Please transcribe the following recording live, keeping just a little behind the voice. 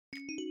This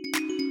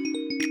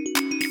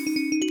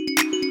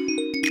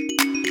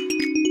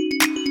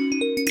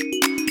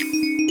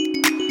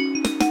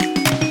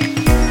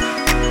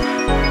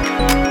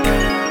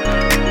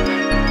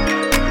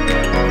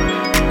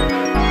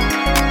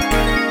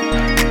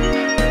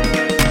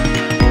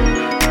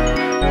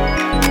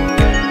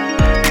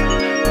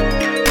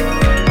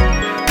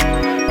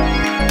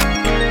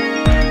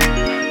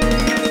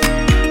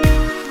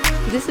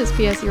is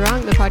P.S. You're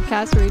Wrong, the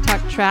podcast where we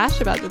talk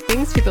trash about the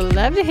things people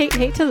love to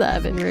hate to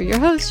love. And we're your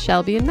hosts,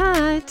 Shelby and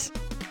Matt.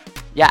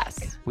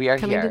 Yes, we are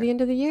Coming here. to the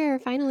end of the year,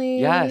 finally.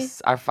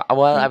 Yes, I was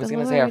going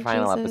to say our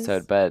final Jesus.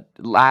 episode, but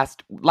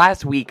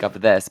last week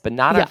of this, but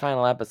not Yeah. our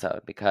final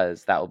episode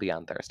because that will be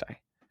on Thursday.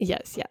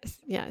 Yes.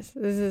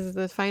 This is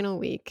the final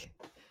week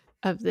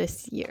of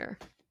this year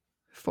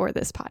for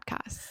this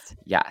podcast.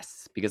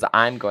 Yes, because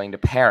I'm going to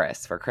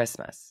Paris for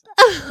Christmas.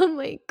 Oh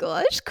my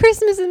gosh,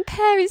 Christmas in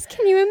Paris.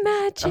 Can you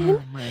imagine?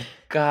 Oh my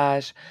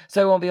gosh. So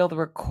I won't be able to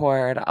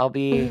record. I'll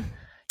be,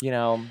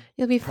 You'll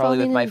be probably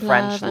with falling my in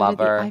French love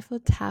under lover. the Eiffel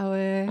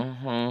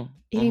Tower,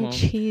 eating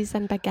cheese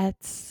and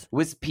baguettes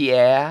With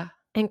Pierre.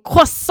 and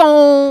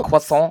croissant.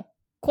 Croissant.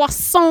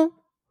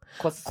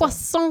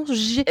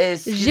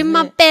 Je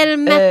m'appelle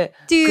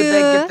Mathieu. Could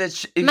I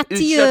get the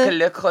Mathieu.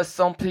 chocolate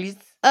croissant, please?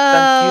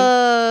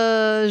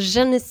 Thank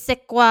Je ne sais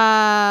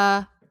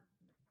quoi.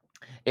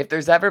 If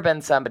there's ever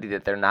been somebody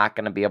that they're not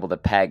going to be able to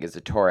peg as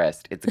a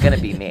tourist, it's going to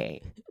be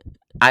me.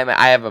 I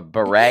have a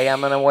beret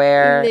I'm going to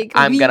wear. Like,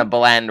 I'm oui. going to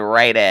blend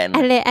right in.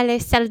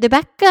 Allez, salle de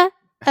bac.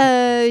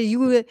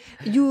 You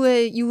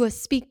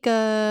speak.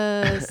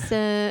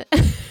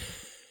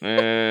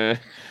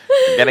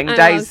 Getting I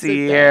dicey lost it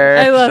here.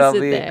 there. I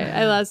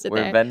lost Shelby. it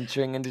We're there.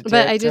 venturing into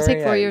But I did take 4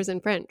 territory. years in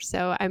French,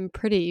 so I'm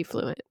pretty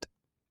fluent.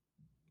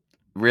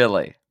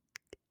 Really?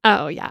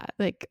 Oh yeah,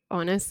 like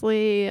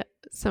honestly,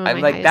 some of I'm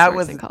my like, highest that marks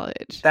was- in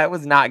college. That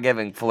was not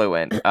giving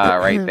fluent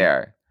right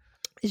there.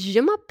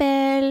 Je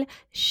m'appelle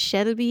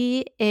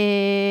Shelby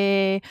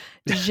et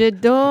je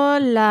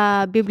dans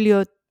la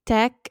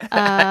bibliothèque.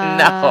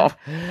 No.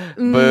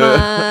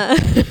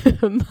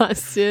 Ma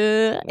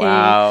soeur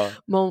Wow. et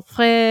mon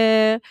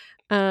frère.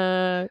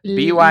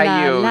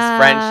 BYU's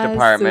French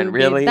department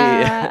really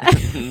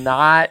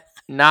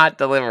not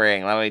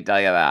delivering, let me tell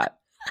you that.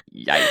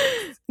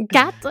 Yikes.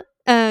 Quatre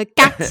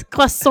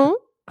croissants.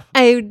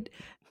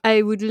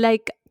 I would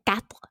like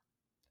quatre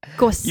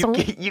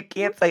croissants. You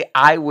can't say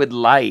I would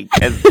like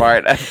as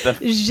part of the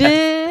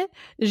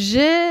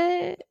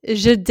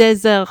Je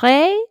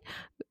désirais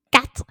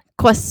quatre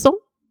croissants,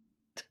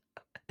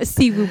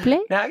 s'il vous plaît.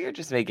 Now you're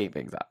just making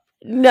things up.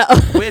 No.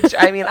 Which,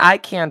 I mean, I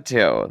can't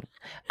do.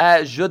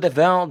 Je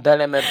devais de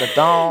le mettre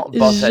dedans,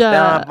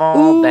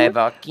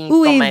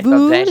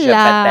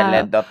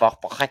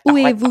 Où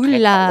est-vous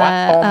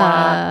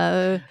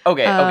la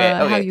Okay.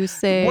 how you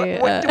say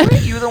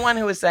Weren't you the one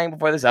who was saying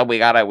before this? Oh, we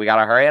gotta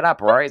hurry it up.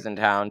 Rory's in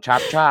town.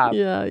 Chop chop.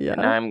 yeah.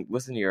 And I'm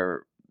listening to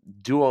your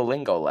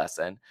Duolingo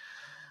lesson.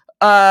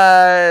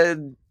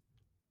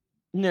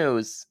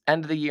 News.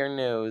 End of the year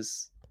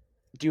news.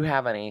 Do you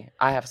have any?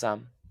 I have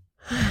some.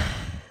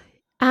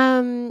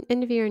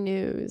 End of year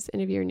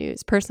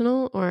news,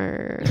 personal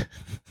or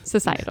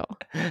societal?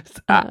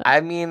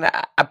 I mean,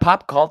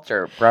 pop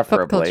culture,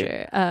 preferably.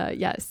 Pop culture.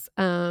 Yes.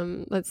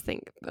 Let's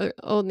think.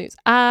 Old news.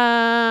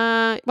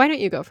 Why don't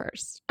you go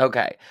first?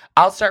 Okay.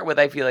 I'll start with,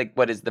 I feel like,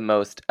 what is the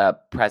most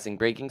pressing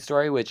breaking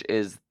story, which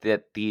is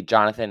that the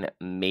Jonathan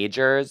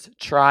Majors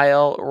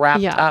trial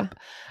wrapped up.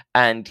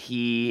 And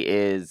he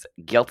is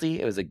guilty.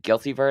 It was a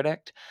guilty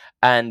verdict.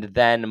 And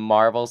then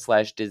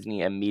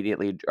Marvel/Disney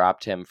immediately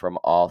dropped him from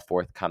all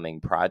forthcoming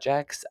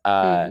projects.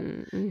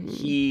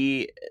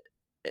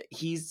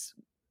 He's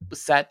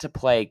set to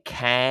play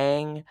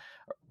Kang,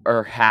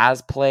 or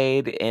has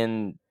played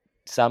in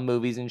some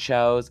movies and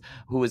shows,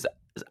 who was,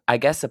 I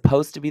guess,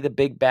 supposed to be the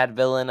big bad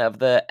villain of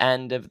the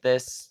end of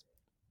this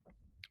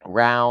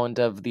round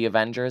of the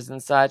Avengers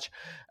and such.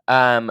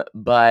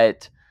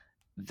 But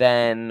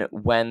then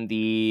when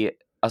the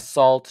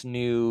assault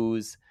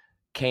news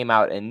came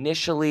out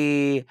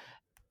initially,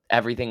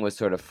 everything was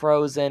sort of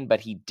frozen,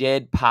 but he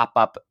did pop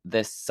up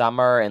this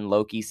summer in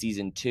Loki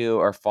season 2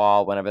 or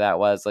fall, whenever that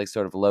was, like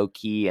sort of low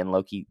key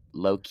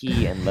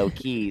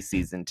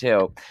season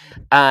 2.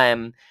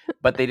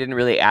 But they didn't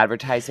really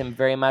advertise him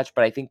very much,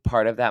 but I think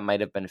part of that might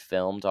have been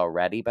filmed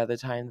already by the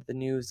time that the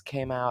news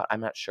came out.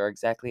 I'm not sure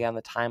exactly on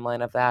the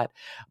timeline of that,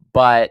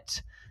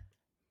 but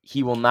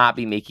he will not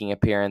be making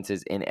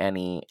appearances in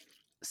any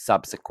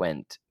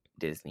subsequent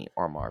Disney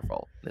or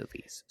Marvel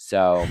movies.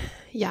 So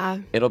Yeah.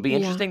 it'll be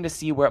interesting to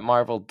see what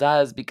Marvel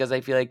does, because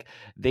I feel like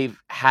they've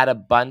had a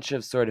bunch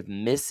of sort of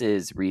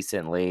misses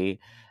recently,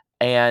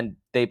 and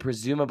they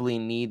presumably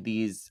need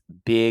these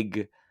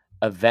big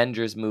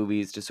Avengers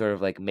movies to sort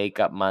of like make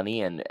up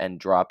money and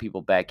draw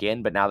people back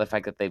in. But now the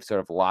fact that they've sort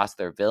of lost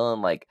their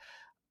villain, like,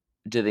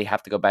 do they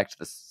have to go back to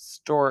the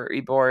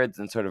storyboards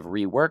and sort of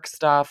rework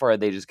stuff, or are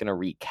they just going to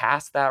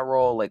recast that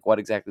role? Like, what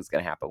exactly is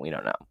going to happen? We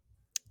don't know.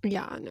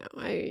 Yeah, no,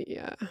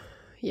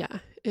 yeah,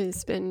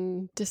 it's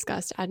been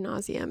discussed ad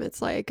nauseum.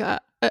 It's like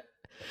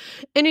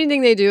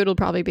anything they do, it'll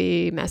probably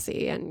be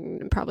messy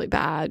and probably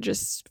bad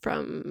just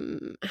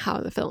from how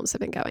the films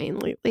have been going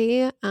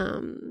lately.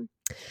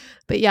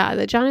 But yeah,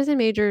 the Jonathan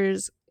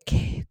Majors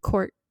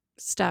court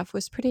stuff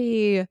was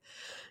pretty,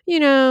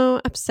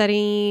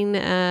 upsetting.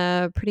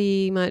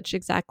 Pretty much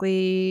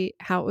exactly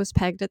how it was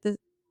pegged at the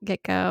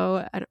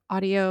get-go. An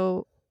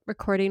audio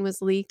recording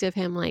was leaked of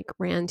him like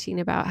ranting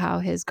about how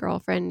his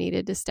girlfriend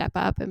needed to step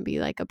up and be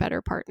like a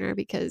better partner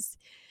because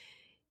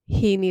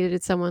he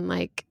needed someone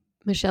like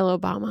Michelle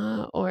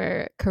Obama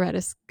or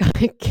Coretta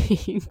Scott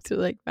King to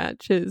like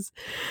match his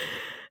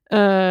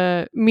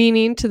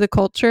meaning to the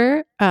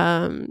culture. So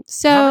how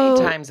many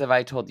times have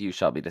I told you,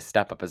 Shelby, to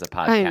step up as a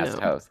podcast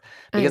host?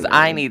 Because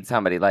I need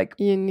somebody like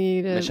you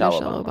need a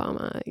Michelle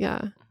Obama. Yeah.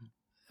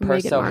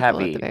 Purse Meghan so Markle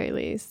heavy. at the very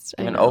least.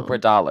 Even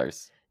Oprah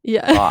dollars.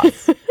 Yeah.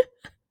 Boss.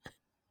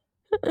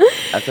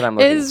 That's what I'm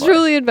looking it's for. It's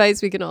truly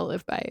advice we can all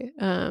live by.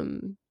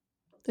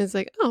 It's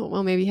like, oh,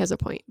 well, maybe he has a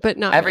point, but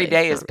not every really,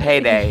 day is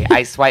payday.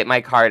 I swipe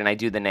my card and I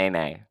do the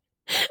nay.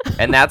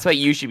 And that's what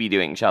you should be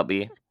doing,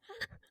 Shelby.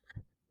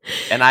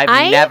 And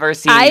I've never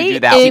seen you do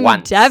that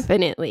once. I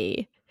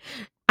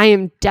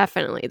am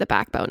definitely the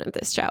backbone of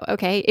this show.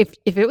 Okay, if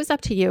it was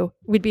up to you,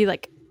 we'd be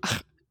like,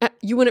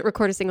 you wouldn't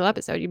record a single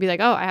episode. You'd be like,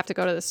 oh, I have to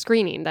go to the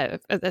screening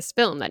of this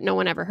film that no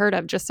one ever heard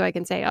of, just so I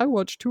can say I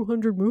watched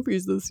 200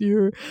 movies this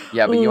year.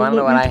 Yeah, but you want to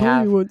know what I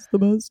have? What's the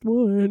best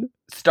one?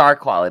 Star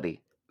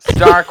quality.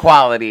 Star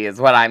quality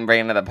is what I'm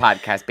bringing to the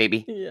podcast,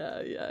 baby.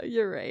 Yeah,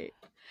 you're right.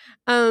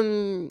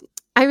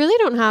 I really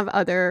don't have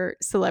other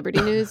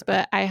celebrity news,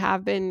 but I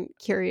have been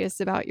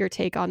curious about your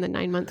take on the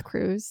 9-month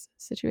cruise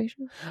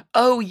situation.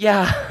 Oh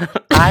yeah.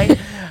 I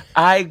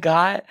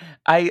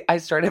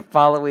started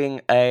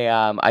following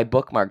I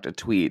bookmarked a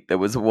tweet. There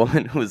was a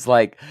woman who was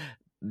like,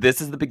 this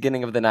is the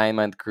beginning of the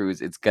 9-month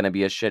cruise. It's going to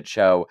be a shit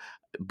show.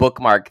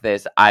 Bookmark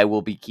this. I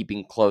will be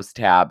keeping close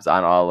tabs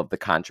on all of the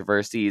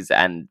controversies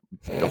and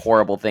the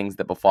horrible things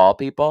that befall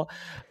people.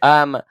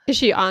 Is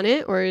she on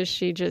it, or is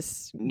she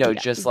just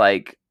just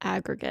like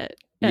aggregate?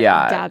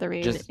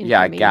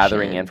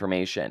 Gathering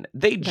information.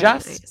 They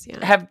just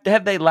have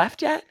they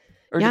left yet?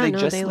 Or did they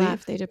just leave?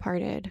 Left. They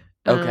departed.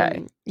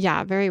 Okay.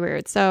 Very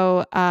weird.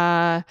 So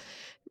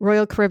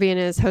Royal Caribbean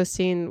is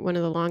hosting one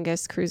of the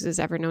longest cruises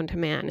ever known to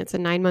man. It's a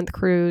 9-month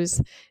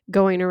cruise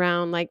going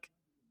around like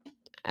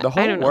the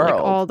whole world. Like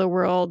all the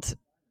world.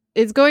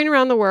 It's going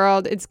around the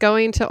world. It's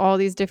going to all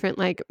these different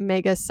like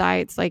mega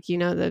sites, like,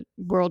 the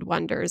world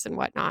wonders and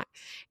whatnot.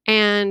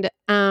 And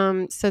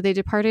so they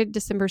departed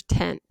December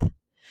 10th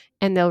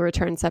and they'll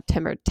return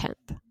September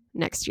 10th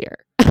next year.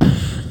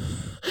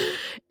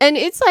 And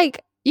it's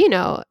like,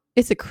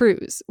 it's a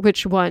cruise,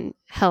 which one,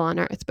 hell on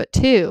earth, but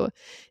two,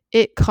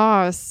 it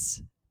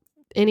costs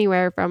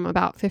anywhere from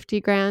about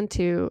 $50,000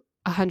 to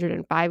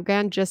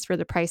 $105,000 just for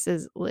the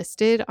prices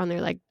listed on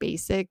their like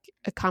basic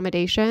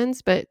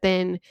accommodations. But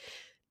then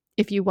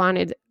if you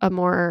wanted a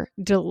more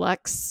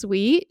deluxe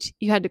suite,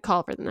 you had to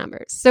call for the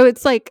numbers. So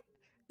it's like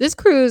this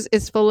cruise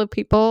is full of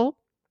people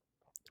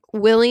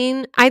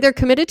willing, either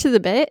committed to the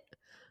bit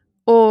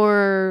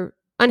or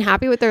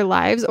unhappy with their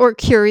lives or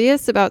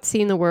curious about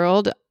seeing the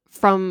world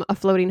from a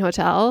floating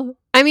hotel.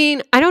 I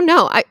mean, I don't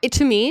know.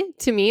 To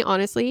me,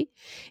 honestly,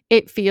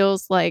 it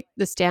feels like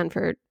the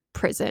Stanford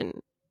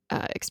prison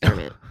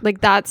experiment.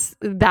 Like that's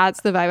the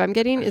vibe I'm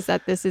getting, is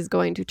that this is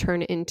going to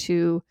turn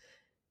into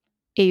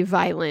a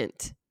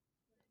violent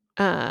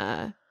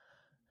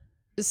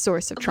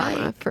source of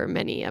trauma for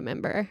many a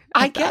member.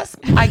 I guess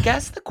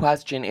the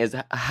question is,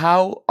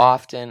 how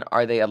often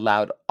are they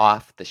allowed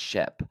off the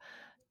ship?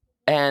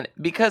 And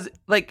because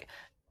like,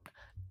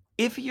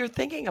 if you're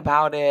thinking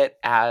about it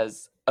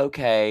as,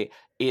 okay,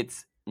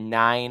 it's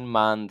 9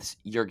 months,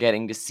 you're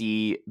getting to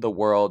see the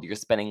world, you're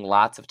spending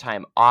lots of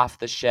time off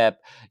the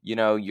ship,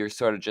 you're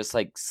sort of just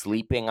like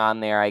sleeping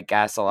on there, I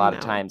guess, a lot of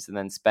times, and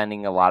then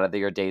spending a lot of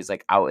your days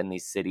like out in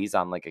these cities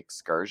on like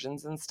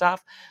excursions and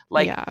stuff.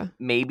 Like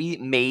maybe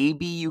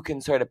you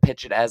can sort of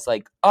pitch it as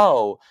like,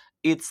 oh,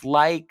 it's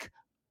like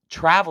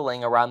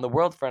traveling around the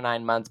world for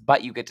 9 months,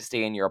 but you get to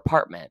stay in your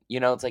apartment.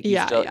 It's like you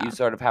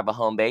sort of have a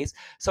home base.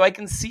 So I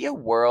can see a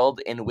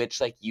world in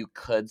which like you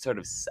could sort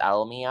of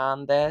sell me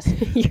on this.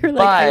 You're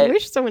like, I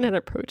wish someone had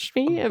approached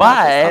me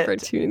about this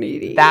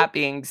opportunity. That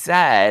being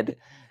said,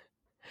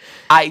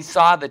 I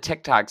saw the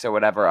TikToks or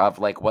whatever of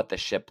like what the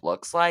ship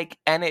looks like,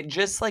 and it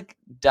just like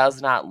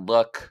does not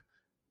look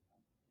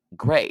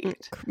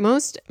great.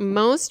 Most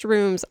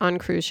rooms on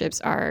cruise ships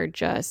are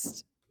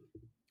just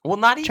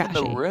not even trashy,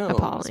 the rooms,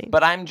 appalling.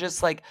 But I'm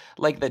just like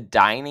the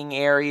dining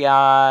area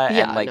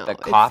and like the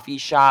coffee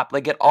shop.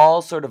 Like it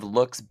all sort of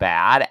looks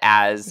bad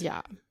as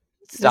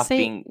stuff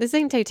being the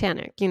same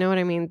Titanic. You know what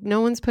I mean? No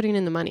one's putting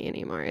in the money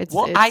anymore.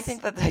 I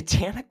think that the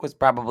Titanic was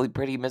probably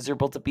pretty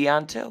miserable to be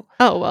on too.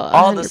 Oh well, 100%.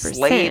 All the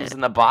slaves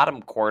in the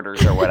bottom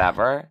quarters or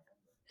whatever,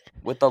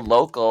 with the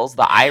locals,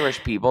 the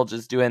Irish people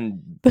just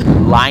doing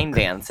line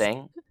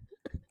dancing.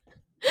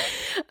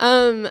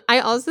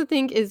 I also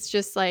think it's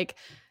just like,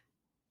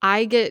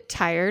 I get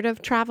tired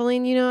of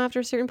traveling,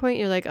 after a certain point.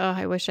 You're like, oh,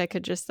 I wish I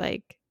could just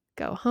like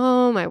go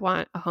home. I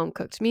want a home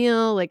cooked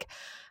meal. Like,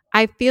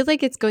 I feel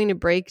like it's going to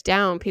break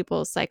down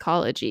people's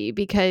psychology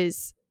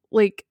because,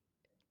 like,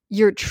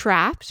 you're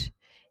trapped.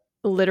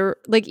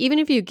 Like, even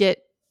if you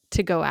get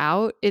to go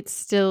out, it's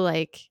still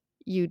like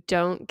you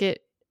don't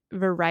get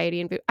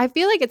variety and food. I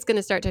feel like it's going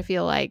to start to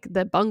feel like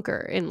the bunker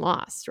in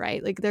Lost,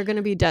 right? Like, they're going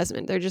to be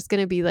Desmond. They're just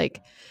going to be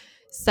like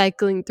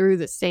cycling through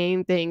the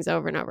same things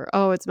over and over.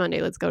 Oh, it's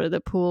Monday. Let's go to the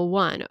pool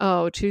 1.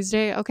 Oh,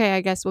 Tuesday. Okay,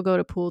 I guess we'll go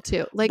to pool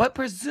 2. Like, but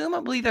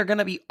presumably they're going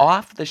to be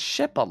off the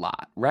ship a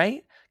lot,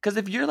 right? Because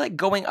if you're like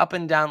going up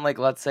and down, like,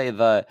 let's say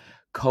the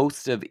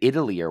coast of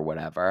Italy or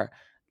whatever,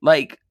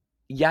 like,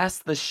 yes,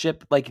 the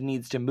ship like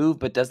needs to move,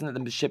 but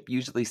doesn't the ship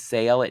usually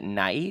sail at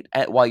night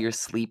while you're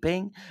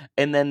sleeping?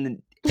 And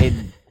then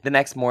the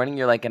next morning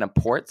you're like in a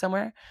port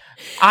somewhere?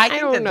 I I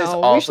think don't that this know.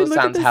 We also should look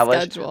at sounds the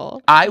hellish.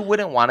 schedule. I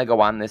wouldn't want to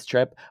go on this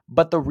trip,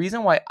 but the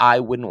reason why I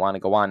wouldn't want to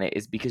go on it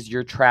is because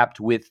you're trapped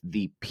with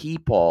the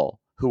people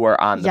who are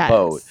on the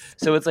boat. Yes.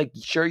 So it's like,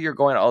 sure, you're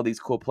going to all these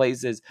cool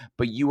places,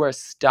 but you are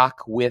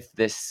stuck with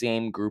this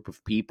same group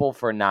of people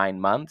for 9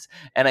 months.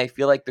 And I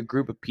feel like the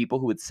group of people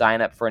who would sign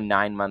up for a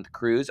 9-month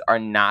cruise are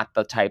not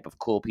the type of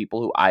cool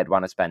people who I'd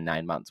want to spend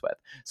 9 months with.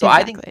 So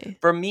I think Exactly.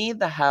 for me,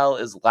 the hell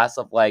is less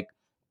of like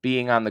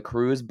being on the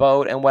cruise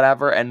boat and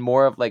whatever, and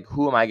more of like,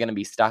 who am I going to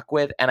be stuck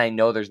with? And I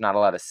know there's not a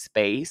lot of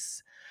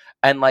space.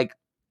 And like,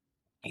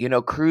 you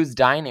know, cruise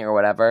dining or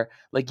whatever,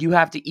 like you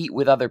have to eat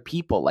with other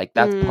people. Like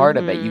that's part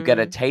of it. You get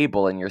a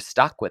table and you're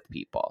stuck with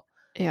people.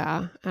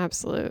 Yeah,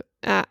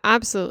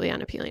 absolutely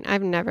unappealing.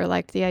 I've never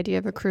liked the idea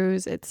of a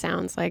cruise. It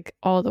sounds like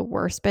all the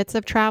worst bits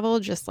of travel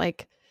just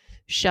like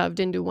shoved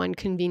into one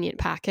convenient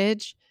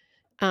package.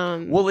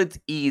 Well, it's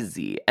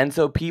easy. And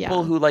so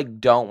people Yeah. who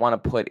like don't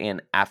want to put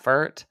in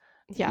effort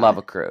love Yeah.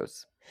 a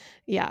cruise.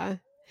 Yeah.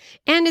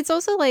 And it's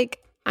also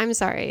like, I'm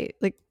sorry,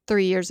 like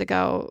 3 years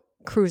ago,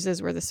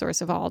 cruises were the source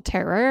of all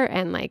terror.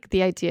 And like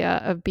the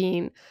idea of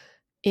being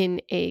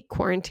in a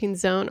quarantine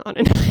zone on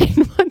a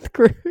 9-month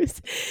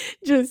cruise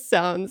just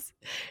sounds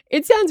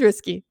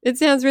risky. It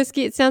sounds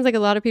risky. It sounds like a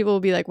lot of people will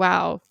be like,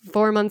 wow,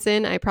 4 months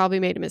in, I probably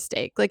made a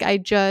mistake. Like, I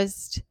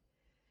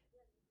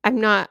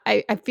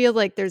feel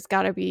like there's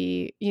got to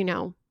be,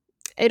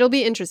 it'll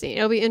be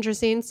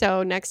interesting.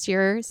 So next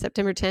year,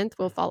 September 10th,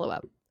 we'll follow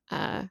up.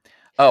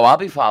 Oh, I'll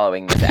be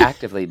following this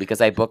actively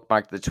because I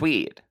bookmarked the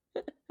tweet.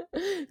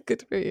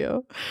 Good for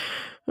you.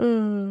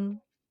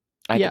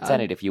 I could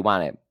send it if you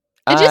want it.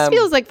 It just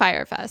feels like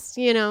Firefest,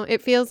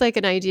 It feels like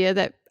an idea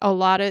that a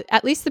lot of,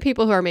 at least the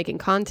people who are making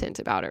content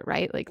about it,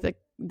 right? Like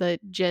the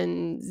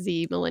Gen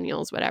Z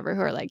millennials, whatever,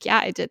 who are like, yeah,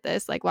 I did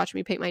this, like watch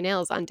me paint my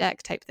nails on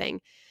deck type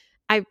thing.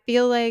 I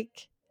feel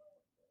like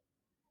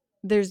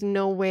there's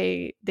no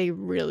way they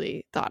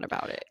really thought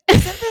about it.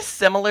 Isn't this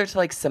similar to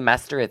like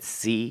semester at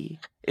sea?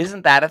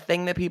 Isn't that a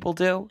thing that people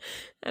do?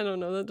 I don't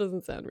know. That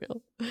doesn't sound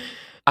real.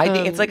 I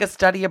think it's like a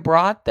study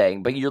abroad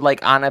thing, but you're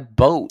like on a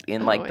boat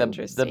in like the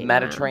interesting.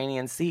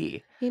 Mediterranean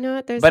Sea. You know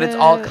what? But it's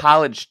all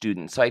college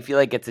students, so I feel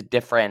like it's a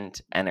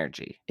different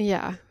energy.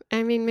 Yeah.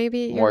 I mean, maybe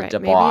you're More right.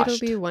 debauched.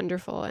 Maybe it'll be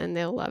wonderful and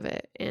they'll love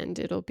it and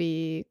it'll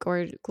be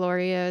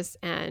glorious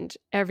and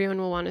everyone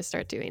will want to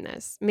start doing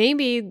this.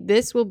 Maybe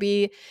this will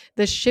be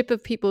the ship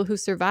of people who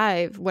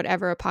survive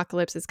whatever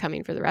apocalypse is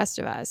coming for the rest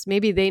of us.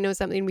 Maybe they know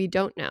something we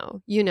don't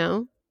know,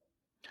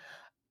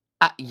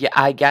 Yeah,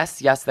 I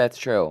guess, yes, that's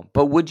true.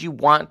 But would you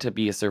want to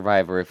be a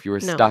survivor if you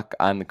were No. stuck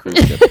on the cruise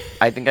ship?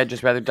 I think I'd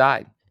just rather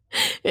die.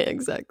 Yeah,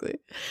 exactly.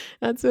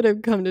 That's what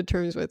I've come to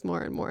terms with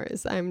more and more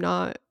is I'm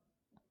not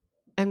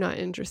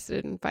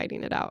interested in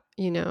fighting it out.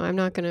 I'm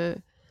not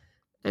gonna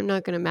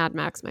Mad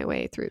Max my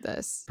way through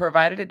this.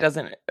 Provided it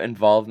doesn't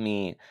involve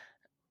me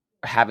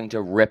having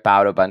to rip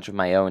out a bunch of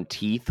my own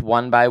teeth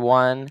one by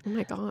one. Oh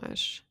my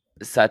gosh.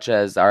 Such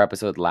as our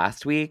episode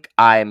last week,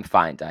 I'm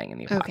fine dying in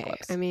the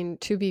apocalypse. Okay. I mean,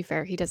 to be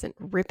fair, he doesn't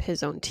rip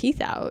his own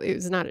teeth out. It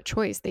was not a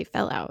choice. They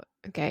fell out.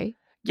 Okay.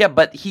 Yeah,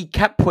 but he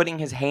kept putting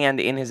his hand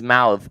in his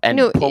mouth and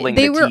pulling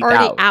the teeth out. They were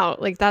already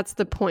out. Like, that's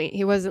the point.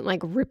 He wasn't like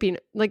ripping.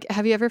 Like,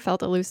 have you ever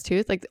felt a loose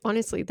tooth? Like,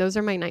 honestly, those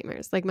are my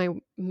nightmares. Like, my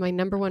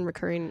number one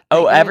recurring.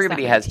 Oh,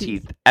 everybody has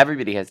teeth.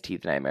 Everybody has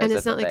teeth nightmares. And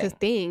it's not like a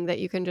thing that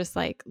you can just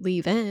like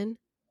leave in.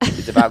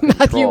 It's about control.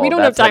 Matthew, we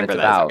don't have time for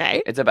this,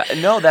 okay? It's about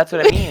that's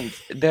what it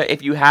means.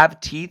 If you have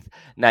teeth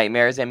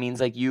nightmares, it means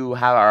like you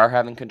are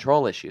having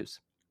control issues.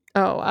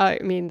 Oh, I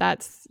mean,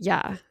 that's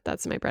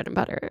my bread and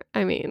butter.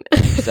 I mean,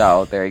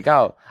 so there you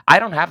go. I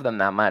don't have them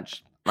that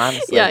much,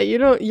 honestly. Yeah,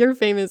 you're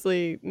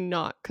famously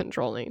not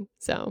controlling.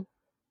 So,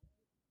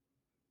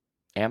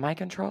 am I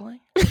controlling?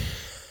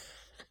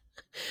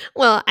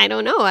 Well, I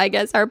don't know. I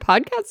guess our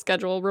podcast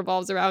schedule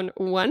revolves around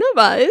one of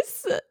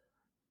us.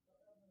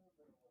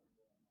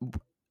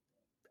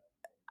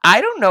 I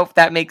don't know if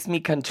that makes me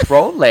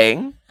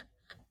controlling.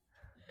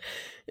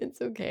 It's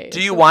okay.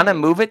 Do you want to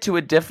move it to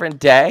a different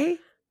day?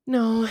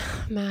 No,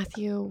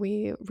 Matthew,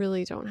 we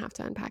really don't have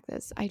to unpack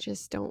this. I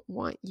just don't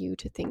want you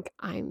to think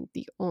I'm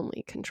the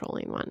only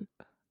controlling one.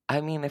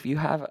 I mean, if you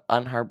have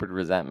unharbored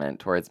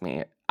resentment towards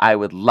me, I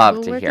would love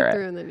We'll to work hear it it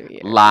through in the new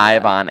year.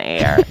 live Yeah. on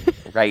air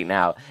right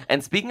now.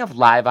 And speaking of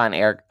live on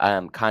air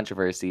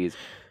controversies,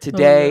 Oh,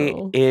 today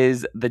no.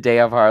 is the day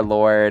of our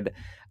Lord.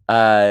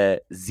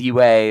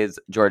 Z-Way's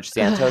George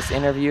Santos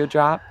interview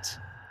dropped,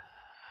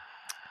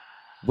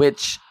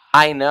 which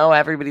I know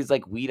everybody's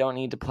like, we don't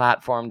need to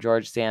platform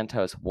George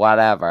Santos,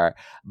 whatever.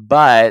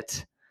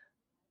 But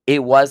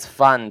it was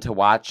fun to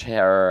watch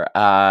her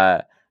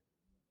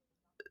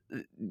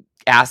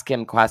ask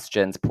him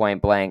questions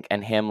point blank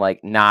and him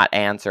like not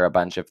answer a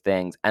bunch of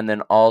things. And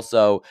then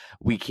also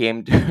we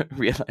came to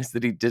realize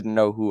that he didn't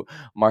know who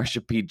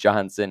Marsha P.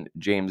 Johnson,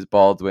 James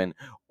Baldwin,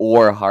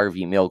 or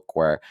Harvey Milk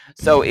were.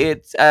 So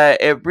it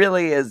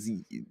really is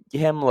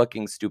him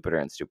looking stupider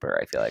and stupider,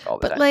 I feel like, all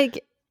the But time.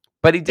 like,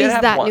 But he did is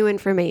have that one. new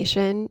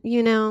information,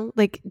 you know?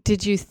 Like,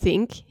 did you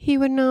think he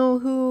would know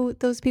who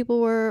those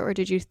people were, or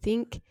did you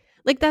think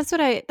like that's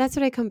what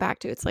I come back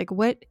to. It's like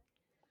what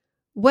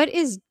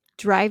is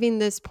driving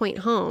this point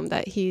home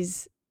that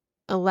he's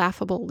a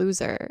laughable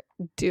loser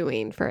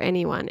doing for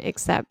anyone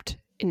except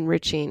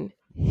enriching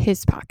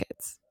his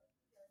pockets?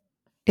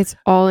 It's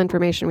all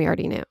information we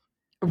already knew.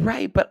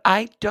 Right, but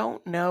I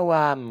don't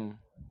know.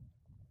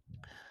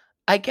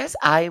 I guess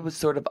I was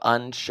sort of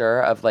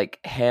unsure of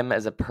like him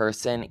as a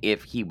person,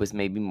 if he was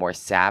maybe more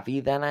savvy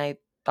than I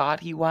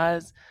thought he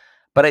was.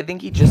 But I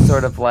think he just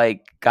sort of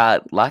like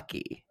got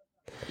lucky,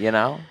 you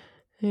know?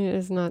 He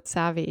is not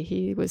savvy.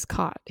 He was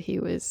caught. He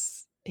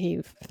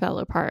fell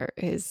apart.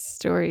 His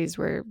stories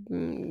were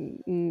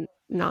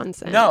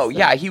nonsense. No,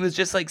 yeah, he was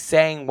just like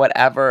saying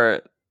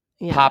whatever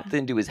Yeah. popped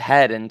into his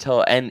head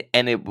until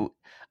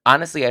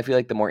honestly, I feel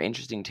like the more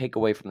interesting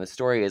takeaway from the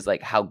story is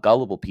like how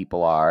gullible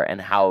people are and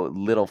how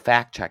little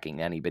fact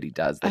checking anybody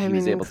does, that he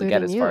was able to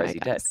get as far as he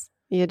did.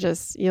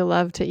 You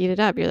love to eat it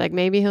up. You're like,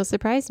 maybe he'll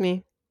surprise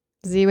me.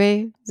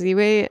 Z-Way,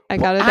 I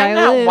gotta I'm dial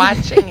not in.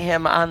 watching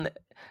him on.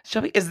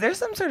 Shelby, is there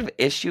some sort of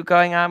issue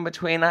going on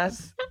between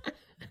us?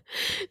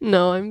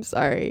 No, I'm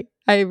sorry.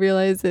 I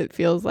realize it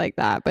feels like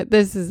that, but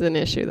this is an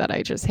issue that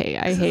I just hate.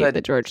 I hate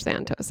the George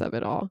Santos of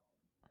it all.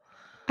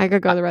 I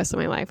could go the rest of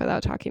my life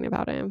without talking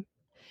about him.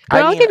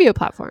 But I'll give you a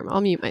platform.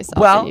 I'll mute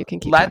myself and you can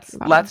keep talking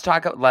about him.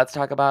 Let's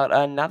talk about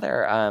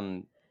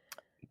another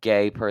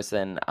gay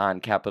person on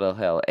Capitol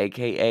Hill,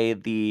 aka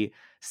the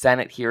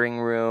Senate hearing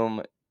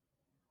room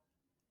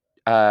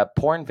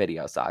porn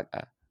video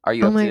saga. Are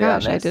you Oh up to my date on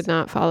gosh, I this? did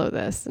not follow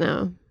this.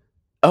 No.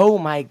 Oh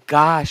my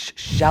gosh,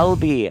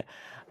 Shelby.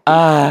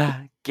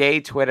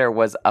 Gay Twitter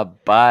was a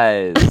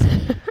buzz.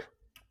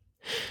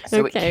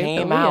 So Okay,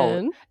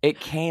 it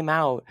came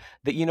out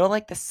that, you know,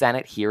 like the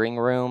Senate hearing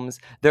rooms,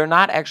 they're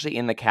not actually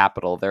in the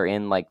Capitol. They're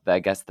in like I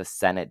guess the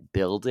Senate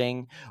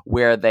building,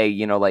 where they,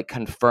 you know, like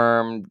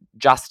confirm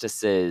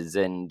justices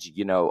and,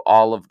 you know,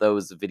 all of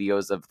those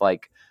videos of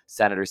like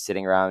senators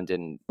sitting around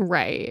and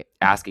right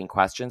asking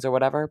questions or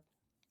whatever.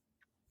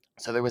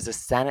 So there was a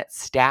Senate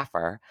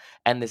staffer,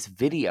 and this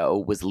video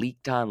was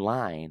leaked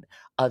online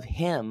of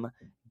him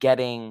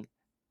getting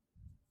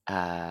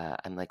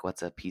I'm like,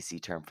 what's a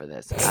PC term for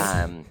this?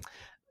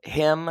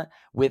 Him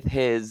with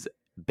his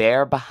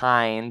bare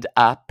behind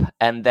up,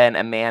 and then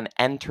a man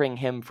entering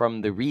him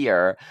from the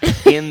rear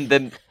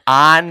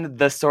on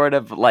the sort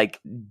of like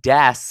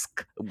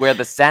desk where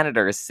the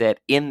senators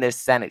sit in this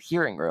Senate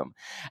hearing room.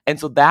 And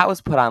so that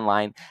was put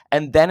online,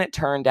 and then it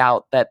turned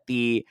out that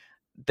they,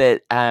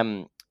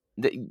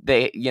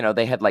 you know,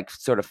 they had like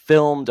sort of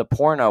filmed a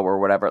porno or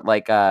whatever,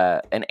 like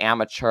an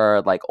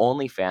amateur like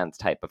OnlyFans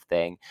type of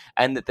thing,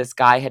 and that this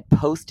guy had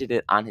posted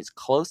it on his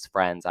close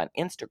friends on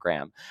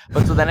Instagram.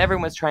 But so then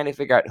everyone was trying to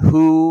figure out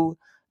who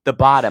the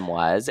bottom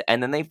was,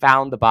 and then they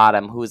found the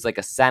bottom, who was like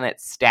a Senate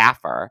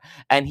staffer,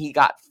 and he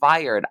got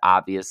fired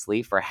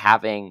obviously for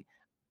having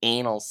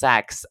anal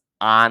sex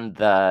on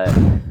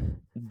the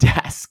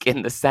desk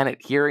in the Senate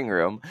hearing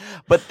room.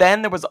 But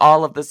then there was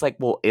all of this like,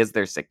 well, is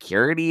there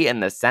security in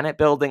the Senate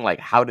building? Like,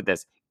 how did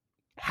this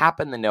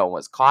happen? That no one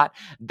was caught.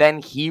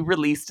 Then he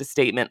released a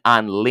statement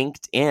on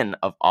LinkedIn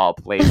of all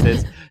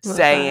places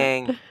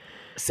saying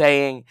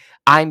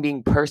I'm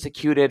being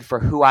persecuted for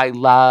who I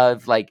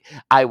love. Like,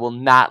 I will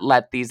not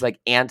let these like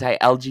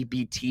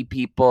anti-LGBT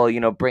people,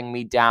 you know, bring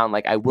me down.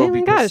 Like, I will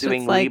be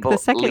pursuing like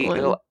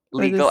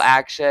legal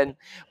action.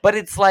 But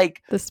it's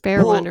like the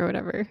spare one or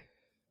whatever.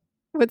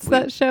 What's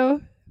that show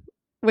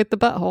with the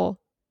butthole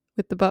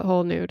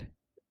nude?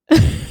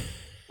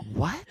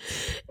 What?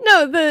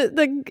 No,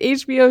 the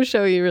HBO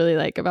show you really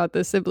like about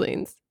the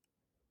siblings.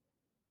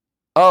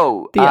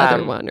 Oh, the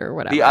other one or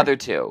whatever. The other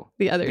two.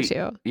 Yeah,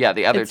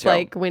 the other two. It's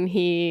like when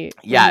his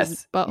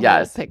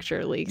butthole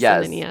picture leaks,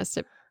 and then he has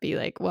to be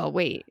like, well,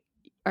 wait,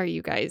 are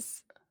you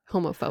guys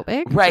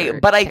homophobic?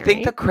 Right, but I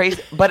think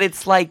but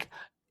it's like,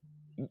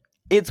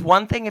 it's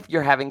one thing if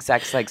you're having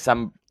sex like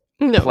some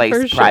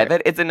place private.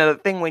 Sure. It's another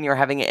thing when you're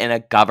having it in a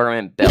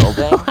government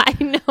building. No, I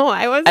know.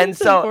 I wasn't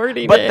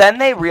supporting it. Then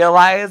they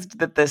realized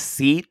that the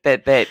seat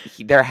that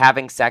they're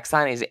having sex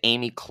on is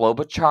Amy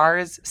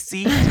Klobuchar's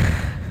seat.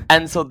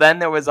 And so then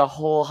there was a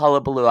whole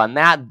hullabaloo on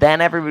that. Then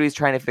everybody's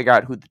trying to figure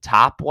out who the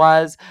top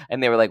was.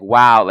 And they were like,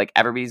 wow, like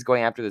everybody's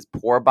going after this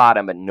poor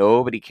bottom, but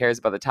nobody cares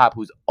about the top,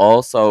 who's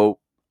also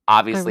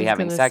obviously was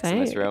having gonna sex in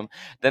this say. room.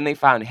 Then they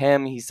found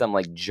him. He's some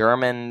like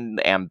German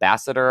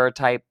ambassador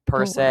type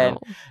person. Oh,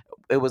 wow.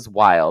 It was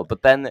wild.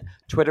 But then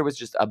Twitter was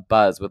just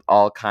abuzz with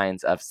all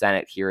kinds of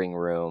Senate hearing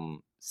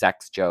room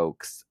sex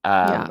jokes.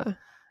 Yeah.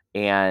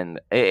 And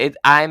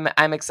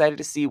I'm excited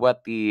to see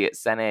what the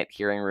Senate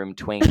hearing room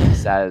twink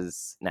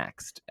says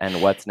next,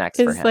 and what's next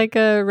for It's him. like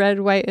a red,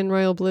 white, and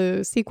royal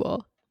blue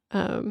sequel.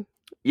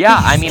 Yeah,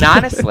 I mean,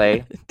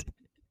 honestly,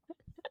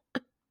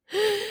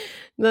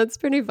 that's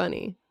pretty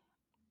funny.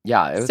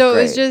 yeah, it was So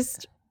great. it's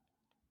just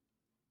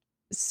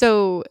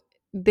so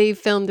they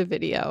filmed a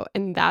video,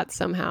 and that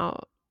somehow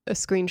a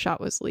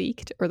screenshot was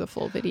leaked, or the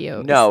full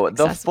video. No, is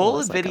the accessible full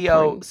as, like, a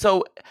video. porn.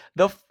 So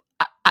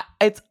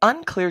it's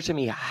unclear to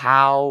me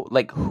how,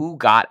 like, who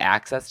got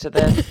access to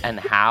this and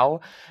how,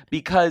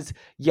 because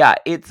yeah,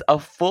 it's a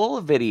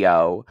full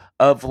video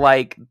of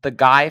like the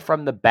guy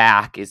from the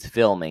back is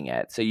filming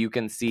it, so you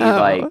can see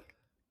like, Oh,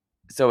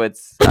 so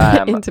it's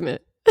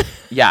intimate.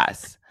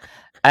 yes.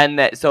 And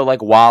that, so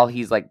like while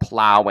he's like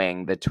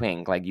plowing the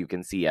twink, like you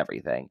can see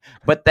everything.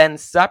 But then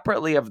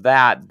separately of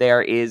that,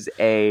 there is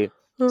a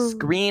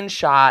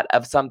screenshot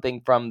of something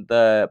from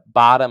the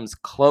bottom's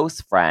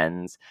close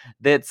friends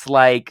that's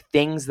like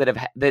things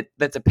that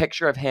that's a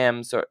picture of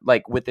him, so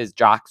like with his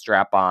jock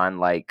strap on,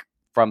 like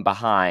from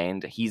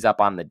behind, he's up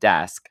on the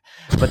desk.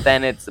 But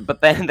then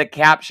the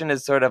caption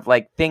is sort of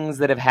like things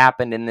that have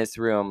happened in this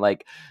room,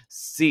 like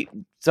see,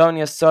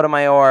 Sonia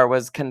Sotomayor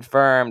was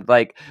confirmed,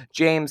 like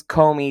James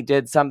Comey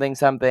did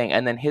something,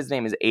 and then his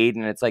name is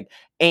Aiden. It's like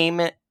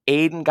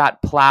Aiden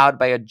got plowed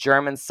by a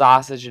German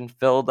sausage and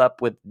filled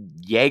up with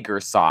Jaeger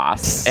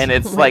sauce. And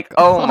it's like,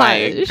 oh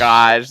my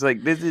gosh,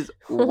 like this is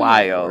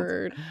wild.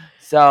 Word.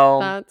 So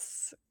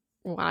That's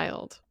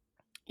wild.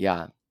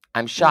 Yeah.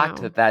 I'm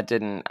shocked Wow. that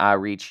didn't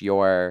reach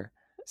your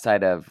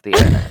side of the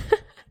internet.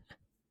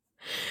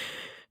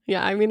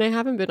 Yeah, I mean, I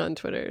haven't been on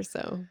Twitter,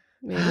 so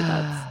maybe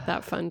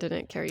that fun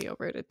didn't carry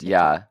over to TikTok.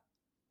 Yeah.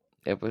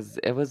 It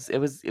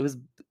was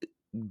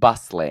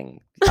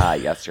bustling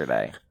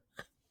yesterday.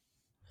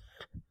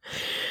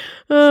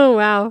 Oh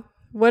wow.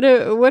 What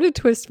a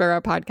twist for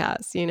our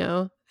podcast, you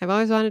know? I've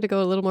always wanted to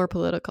go a little more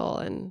political,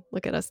 and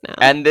look at us now.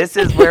 And this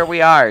is where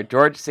we are.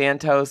 George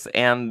Santos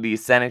and the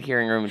Senate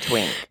hearing room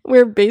twink.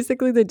 We're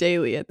basically the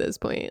Daily at this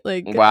point.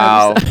 Like,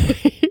 wow.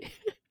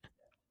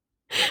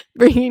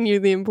 Bringing you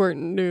the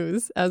important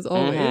news, as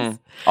always. Mm-hmm.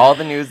 All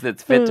the news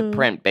that's fit to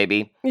print,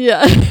 baby.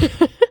 Yeah.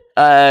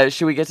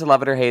 Should we get to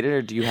Love It or Hate It,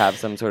 or do you have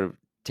some sort of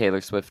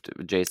Taylor Swift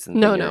Jason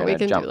No, thing we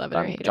can do Love It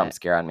or Hate It. Jump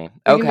scare on me.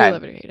 We Okay. can do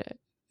Love It or Hate It.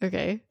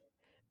 Okay.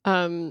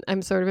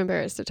 I'm sort of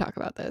embarrassed to talk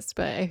about this,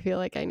 but I feel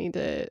like I need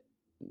to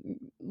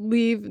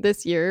leave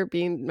this year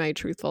being my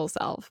truthful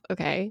self.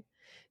 Okay.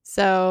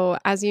 So,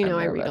 as you know,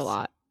 I read a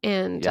lot,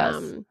 and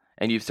yes.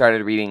 And you've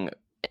started reading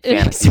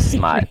fantasy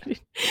smut.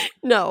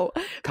 No.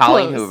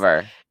 Colleen close.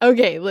 Hoover.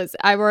 Okay, listen,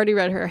 I've already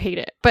read her, hate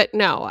it. But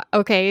no.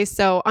 Okay,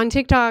 so on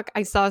TikTok,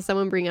 I saw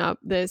someone bring up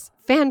this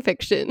fan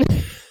fiction.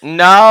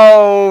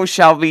 No,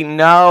 Shelby,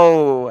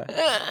 no.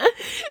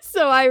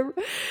 So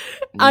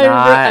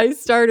I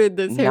started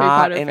this Harry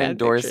Potter fan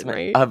endorsement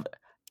fiction, right? of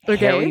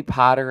Harry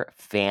Potter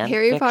fan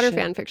Harry fiction? Potter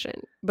fan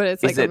fiction, but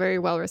it's like a very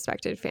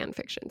well-respected fan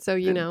fiction. So,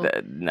 you know,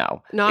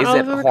 no. Not is all it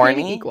of them are horny?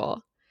 created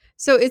equal.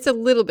 So it's a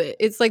little bit.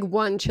 It's like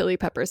one chili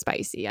pepper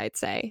spicy, I'd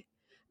say.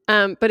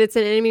 But it's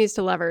an enemies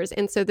to lovers.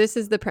 And so this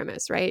is the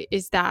premise, right?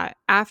 Is that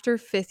after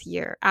 5th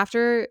year,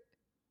 after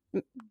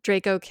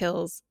Draco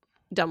kills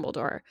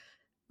Dumbledore,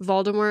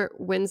 Voldemort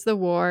wins the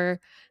war,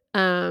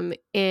 and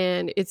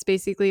it's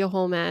basically a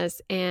whole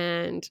mess.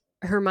 And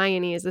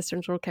Hermione is the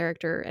central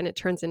character, and it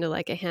turns into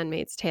like a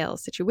Handmaid's Tale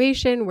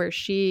situation where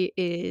she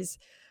is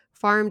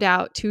farmed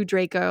out to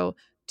Draco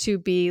to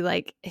be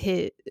like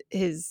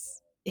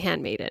his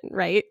handmaiden,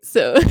 right?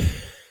 So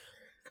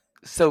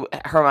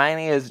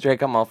Hermione is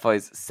Draco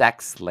Malfoy's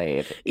sex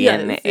slave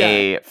in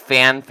a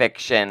fan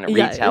fiction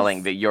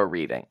retelling that you're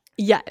reading.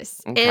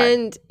 Yes. Okay.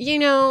 And you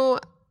know,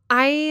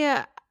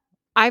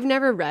 I've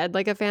never read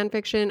like a fan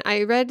fiction.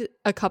 I read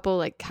a couple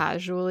like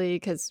casually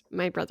because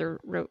my brother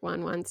wrote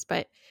one once,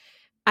 but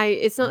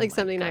it's not like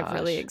something I've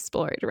really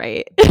explored,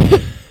 right?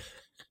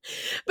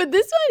 But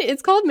this one,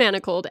 it's called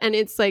Manacled, and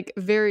it's like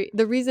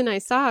the reason I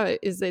saw it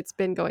is it's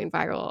been going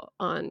viral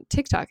on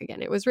TikTok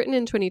again. It was written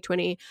in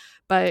 2020,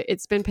 but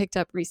it's been picked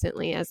up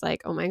recently as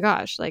like, oh my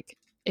gosh, like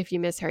if you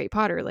miss Harry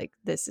Potter, like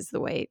this is the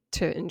way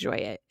to enjoy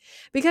it.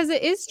 Because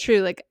it is true,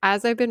 like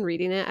as I've been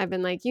reading it, I've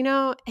been like, you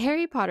know,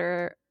 Harry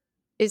Potter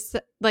is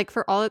like,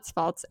 for all its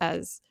faults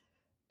as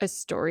a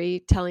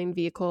storytelling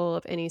vehicle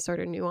of any sort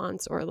of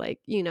nuance, or like,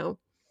 you know,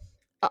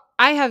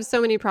 I have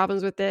so many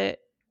problems with it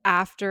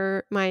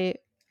after my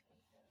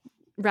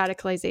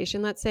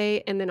radicalization, let's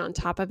say, and then on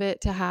top of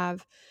it to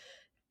have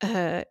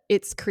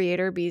its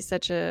creator be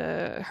such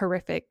a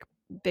horrific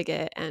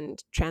bigot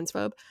and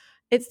transphobe,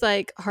 it's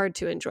like hard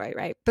to enjoy,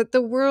 right? But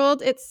the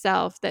world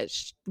itself that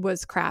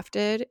was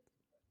crafted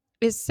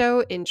is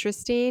so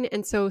interesting.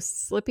 And so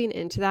slipping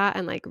into that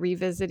and like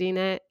revisiting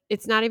it,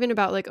 it's not even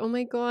about like, oh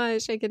my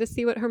gosh, I get to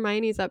see what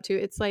Hermione's up to.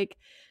 It's like,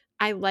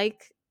 I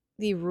like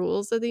the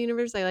rules of the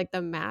universe. I like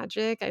the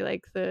magic. I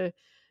like the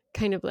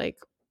kind of like,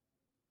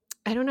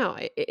 I don't know.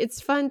 It's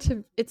fun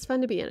to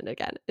be in it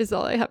again, is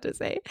all I have to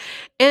say.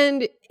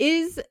 And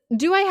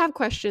do I have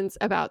questions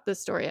about the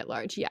story at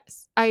large?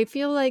 Yes. I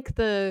feel like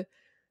the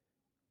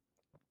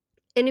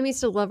enemies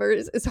to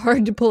lovers is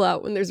hard to pull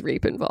out when there's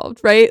rape involved,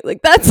 right?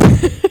 Like that's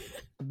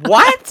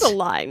that's a What?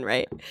 line,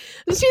 right?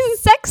 She's a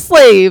sex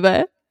slave.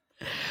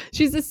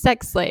 She's a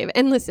sex slave.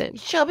 And listen,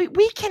 Shelby,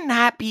 we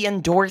cannot be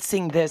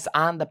endorsing this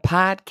on the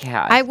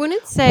podcast. I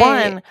wouldn't say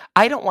One,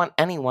 I don't want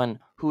anyone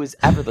who has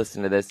ever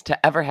listened to this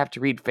to ever have to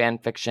read fan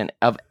fiction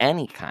of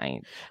any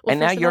kind. Well, and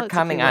now first of you're all, it's a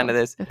coming free onto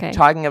world. this Okay.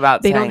 talking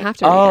about They saying, don't have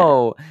to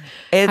read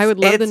it. it's I would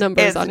love the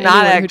numbers it's on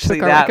not anyone who actually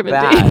took our that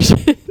bad.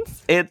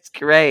 recommendations. It's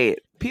great.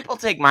 People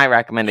take my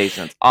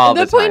recommendations all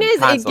the time. The point is,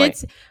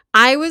 constantly.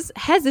 I was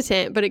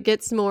hesitant, but it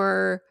gets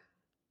more.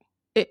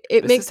 It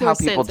This makes is how more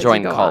people sense as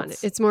join you go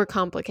cults. on. It's more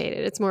complicated.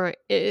 It's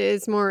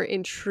more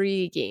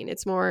intriguing.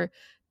 It's more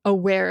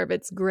aware of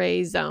its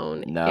gray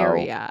zone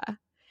area.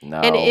 No.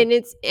 And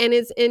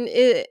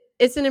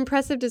it's an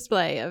impressive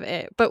display of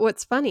it. But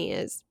what's funny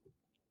is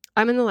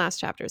I'm in the last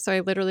chapter, so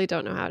I literally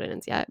don't know how it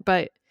ends yet.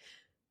 But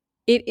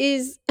it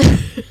is. Oh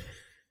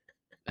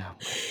my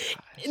gosh.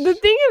 The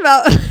thing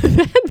about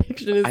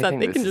fanfiction is I that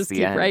think they this can is just the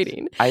keep end.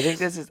 writing. I think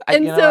this is.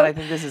 And you know so- what? I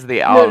think this is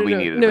the all we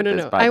needed with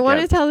this podcast. I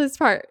want to tell this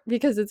part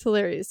because it's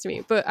hilarious to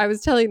me. But I was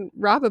telling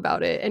Rob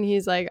about it, and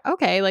he's like,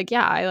 "Okay, like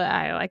yeah,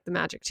 I like the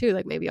magic too.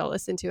 Like maybe I'll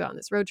listen to it on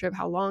this road trip.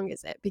 How long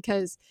is it?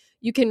 Because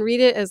you can read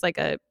it as like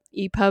a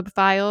EPUB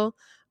file,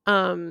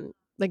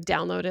 like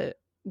download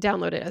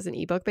it as an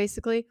ebook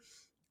basically,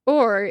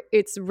 or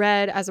it's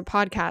read as a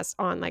podcast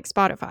on like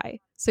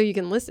Spotify, so you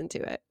can listen to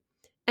it."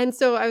 And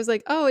so I was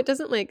like, oh, it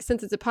doesn't like,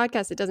 since it's a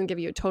podcast, it doesn't give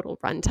you a total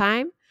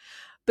runtime.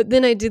 But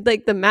then I did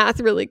like the math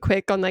really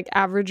quick on like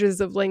averages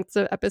of lengths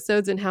of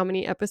episodes and how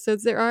many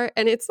episodes there are.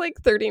 And it's like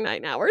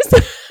 39 hours.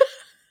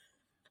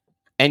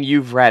 And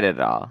you've read it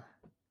all.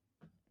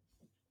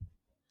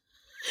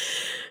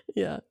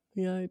 Yeah,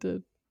 I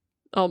did.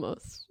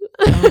 Almost.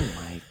 Oh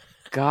my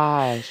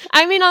gosh.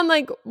 I mean, on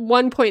like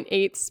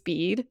 1.8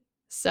 speed.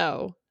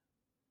 So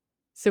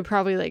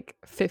probably like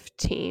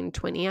 15,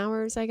 20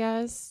 hours, I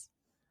guess.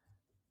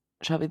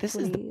 Shelby, this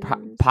is the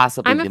 20 years.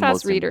 possibly I'm a the fast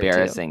most reader, too.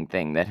 embarrassing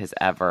thing that has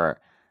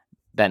ever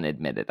been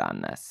admitted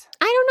on this.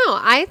 I don't know.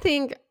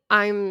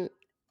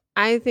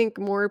 I think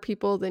more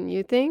people than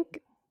you think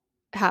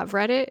have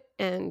read it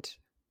and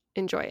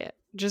enjoy it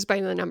just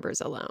by the numbers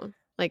alone.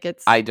 Like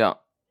it's I don't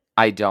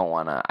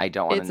want to It's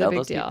a know big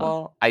those deal.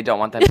 people. I don't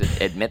want them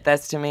to admit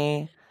this to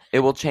me. It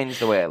will change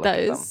the way I look that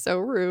at them. is so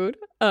rude.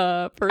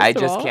 First I of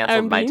just all, canceled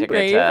I'm my being ticket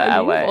brave, to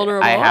I'm LA. being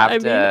vulnerable, I have I'm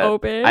to. being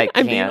open, I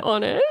I'm being can't.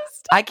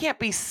 honest. I can't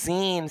be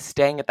seen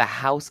staying at the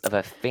house of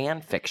a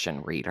fan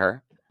fiction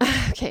reader.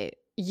 Okay,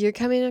 you're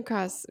coming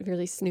across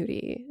really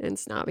snooty and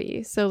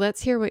snobby. So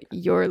let's hear what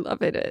your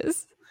love it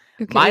is.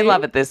 Okay? My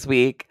love it this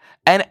week,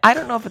 and I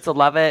don't know if it's a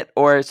love it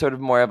or sort of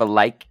more of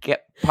a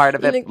part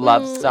of it, Like,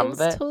 love some I of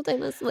was it. told I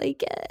must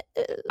like it.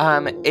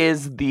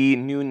 Is the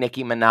new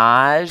Nicki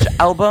Minaj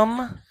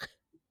album.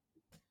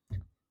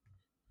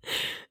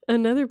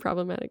 Another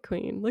problematic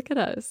queen. Look at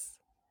us.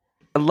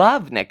 I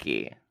love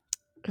Nicki.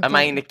 Am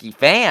I a Okay. Nicki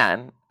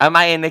fan? Am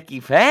I a Nicki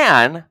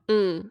fan?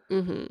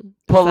 Mm-hmm.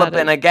 Pull up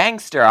in a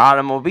gangster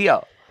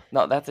automobile.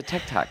 No, that's a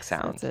TikTok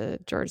sound. That's a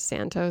George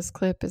Santos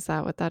clip. Is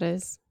that what that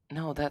is?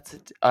 No, that's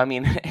I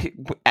mean,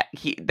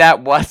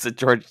 that was a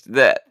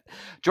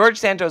George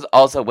Santos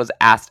also was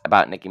asked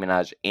about Nicki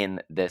Minaj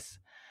in this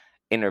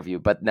interview,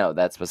 but no,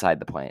 that's beside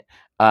the point.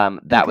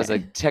 That was a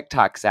Okay.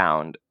 TikTok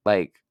sound.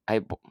 Like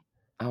I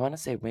want to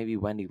say maybe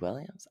Wendy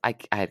Williams. I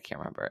can't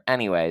remember.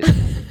 Anyways,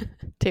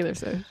 Taylor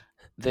Swift.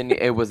 then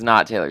it was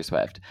not Taylor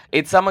Swift.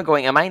 It's someone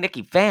going, "Am I a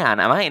Nicki fan?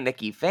 Am I a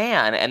Nicki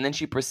fan?" And then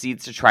she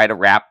proceeds to try to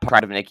rap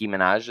part of Nicki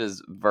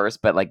Minaj's verse,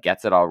 but like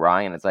gets it all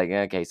wrong. And it's like,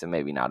 okay, so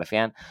maybe not a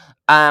fan.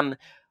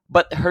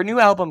 But her new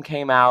album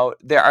came out.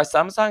 There are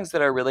some songs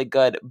that are really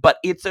good, but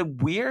it's a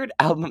weird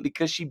album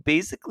because she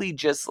basically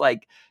just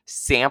like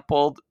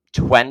sampled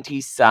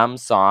 20 some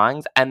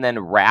songs and then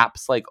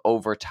raps like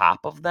over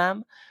top of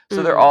them.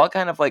 So they're all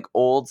kind of like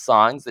old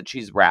songs that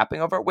she's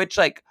rapping over, which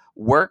like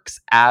works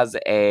as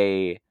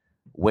a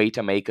way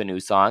to make a new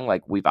song.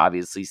 Like we've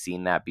obviously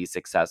seen that be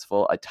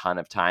successful a ton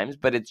of times,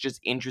 but it's just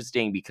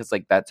interesting because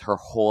like that's her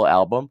whole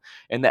album,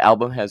 and the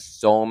album has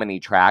so many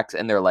tracks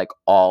and they're like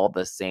all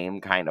the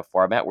same kind of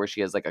format where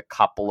she has like a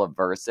couple of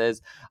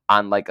verses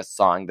on like a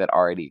song that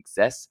already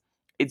exists.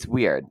 It's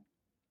weird.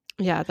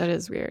 Yeah, that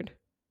is weird.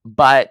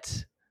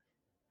 But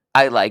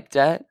I liked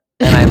it,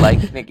 and I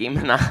like Nicki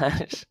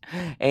Minaj,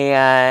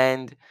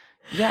 and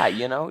yeah,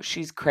 you know,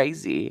 she's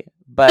crazy,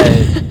 but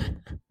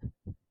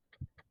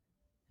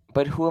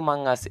who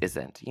among us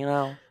isn't, you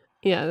know?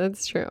 Yeah,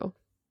 that's true.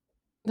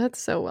 That's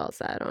so well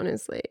said,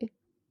 honestly.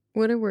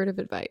 What a word of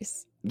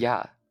advice.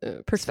 Yeah.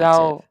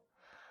 Perspective.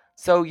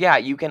 So yeah,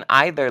 you can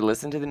either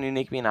listen to the new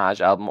Nicki Minaj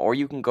album, or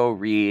you can go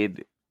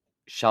read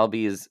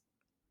Shelby's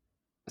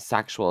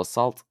sexual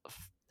assault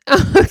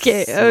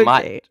Okay,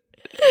 smut okay.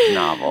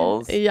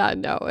 novels. Yeah,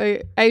 no,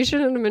 I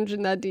shouldn't have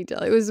mentioned that detail.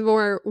 It was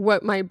more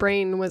what my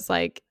brain was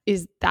like,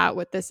 is that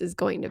what this is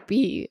going to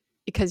be?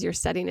 Because you're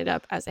setting it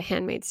up as a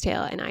Handmaid's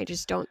Tale, and I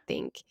just don't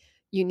think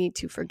you need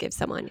to forgive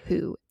someone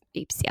who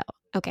apes you.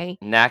 Okay.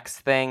 Next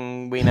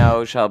thing we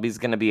know, Shelby's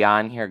gonna be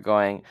on here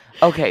going,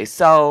 okay,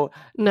 so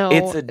it's No,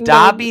 a no,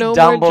 Dobby no more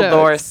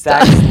Dumbledore jokes.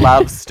 sex Stop.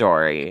 love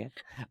story.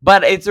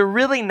 But it's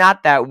really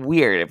not that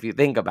weird if you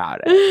think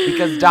about it.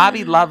 Because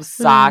Dobby loves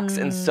socks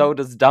and so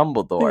does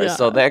Dumbledore.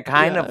 So Yeah, they're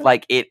kind of yeah.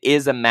 like, it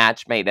is a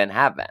match made in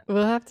heaven.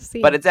 We'll have to see.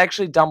 But it's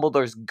actually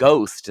Dumbledore's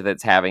ghost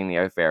that's having the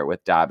affair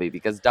with Dobby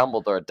because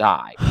Dumbledore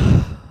died.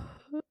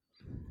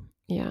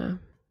 Yeah.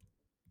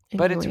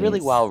 But it's really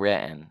Anyways. well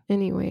written.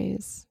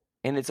 Anyways.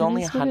 And it's It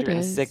only is what it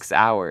 106 is.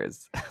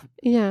 hours.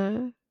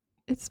 Yeah.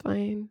 It's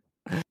fine.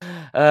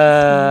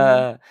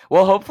 Well,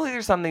 hopefully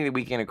there's something that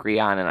we can agree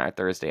on in our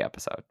Thursday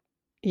episode,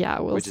 Yeah,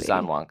 we'll which see. is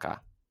on Wonka.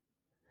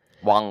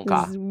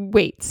 Wonka.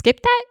 Wait,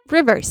 skip that?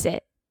 Reverse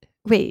it.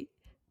 Wait,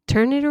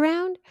 turn it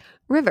around?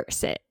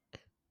 Reverse it.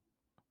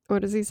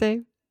 What does he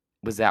say?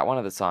 Was that one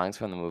of the songs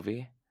from the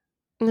movie?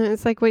 No,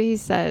 it's like what he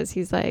says.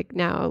 He's like,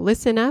 now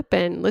listen up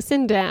and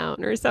listen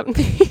down or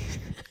something.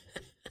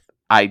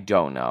 I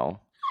don't know.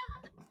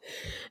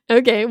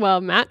 Okay,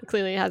 well, Matt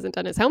clearly hasn't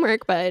done his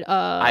homework, but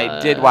I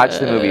did watch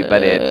the movie,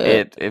 but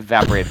it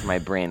evaporated from my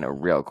brain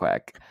real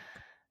quick.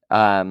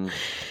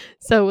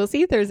 So we'll see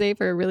you Thursday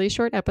for a really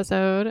short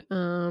episode.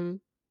 Wonka.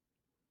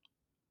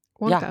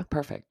 Yeah,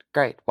 perfect.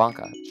 Great.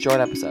 Wonka. Short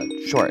episode.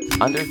 Short.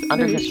 Under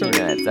Very 15 short.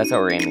 minutes. That's what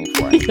we're aiming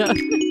for. Yeah.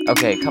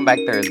 Okay, come back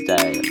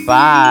Thursday.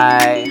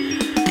 Bye.